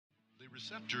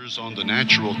Receptors on the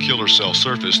natural killer cell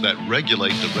surface that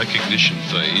regulate the recognition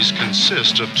phase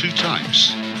consist of two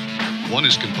types. One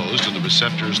is composed of the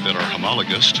receptors that are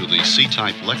homologous to the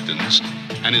C-type lectins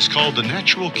and is called the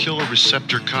natural killer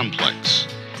receptor complex.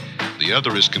 The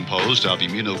other is composed of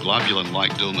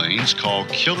immunoglobulin-like domains called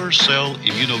killer cell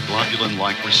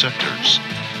immunoglobulin-like receptors,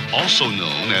 also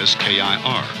known as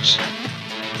KIRs.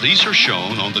 These are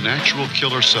shown on the natural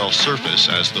killer cell surface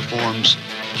as the forms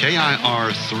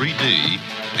KIR3D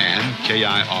and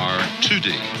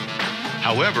KIR2D.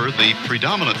 However, the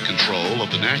predominant control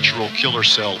of the natural killer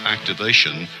cell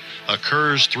activation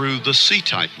occurs through the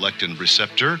C-type lectin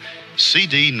receptor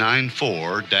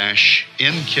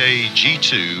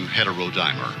CD94-NKG2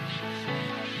 heterodimer.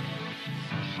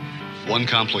 One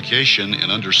complication in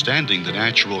understanding the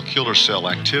natural killer cell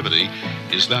activity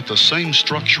is that the same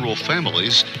structural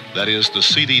families, that is the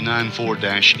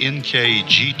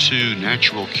CD94-NKG2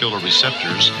 natural killer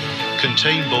receptors,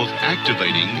 contain both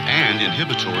activating and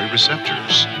inhibitory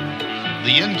receptors.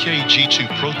 The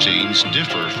NKG2 proteins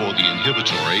differ for the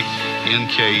inhibitory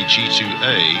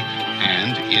NKG2A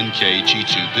and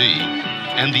NKG2B,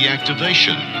 and the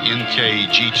activation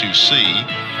NKG2C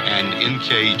and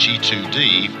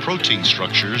NKG2D protein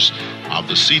structures of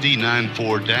the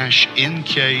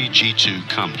CD94-NKG2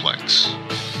 complex.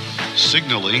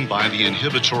 Signaling by the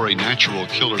inhibitory natural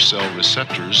killer cell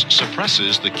receptors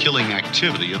suppresses the killing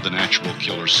activity of the natural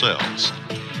killer cells.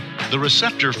 The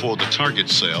receptor for the target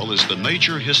cell is the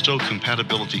major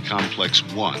histocompatibility complex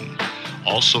 1,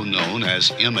 also known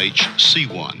as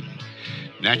MHC1.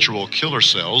 Natural killer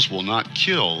cells will not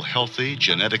kill healthy,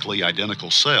 genetically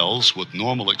identical cells with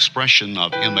normal expression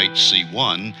of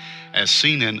MHC1 as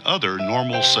seen in other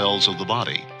normal cells of the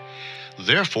body.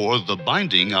 Therefore, the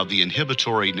binding of the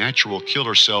inhibitory natural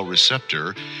killer cell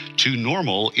receptor to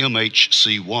normal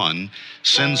MHC1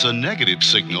 sends a negative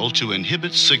signal to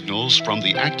inhibit signals from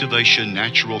the activation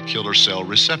natural killer cell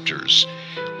receptors,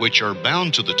 which are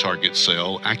bound to the target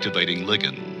cell activating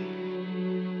ligand.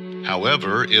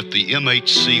 However, if the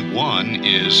MHC1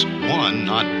 is 1,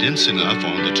 not dense enough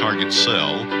on the target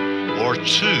cell, or 2,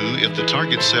 if the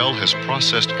target cell has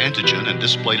processed antigen and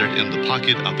displayed it in the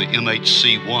pocket of the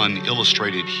MHC1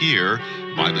 illustrated here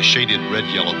by the shaded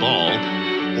red-yellow ball,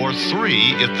 or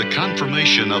 3, if the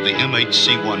conformation of the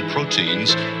MHC1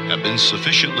 proteins have been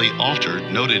sufficiently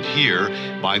altered, noted here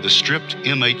by the stripped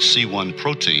MHC1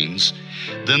 proteins,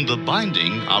 then the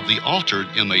binding of the altered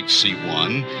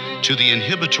MHC1 to the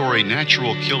inhibitory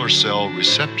natural killer cell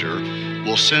receptor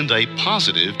will send a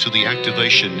positive to the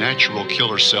activation natural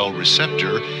killer cell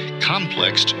receptor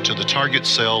complexed to the target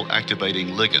cell activating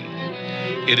ligand.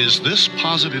 It is this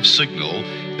positive signal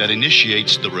that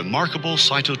initiates the remarkable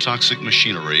cytotoxic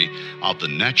machinery of the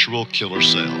natural killer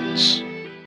cells.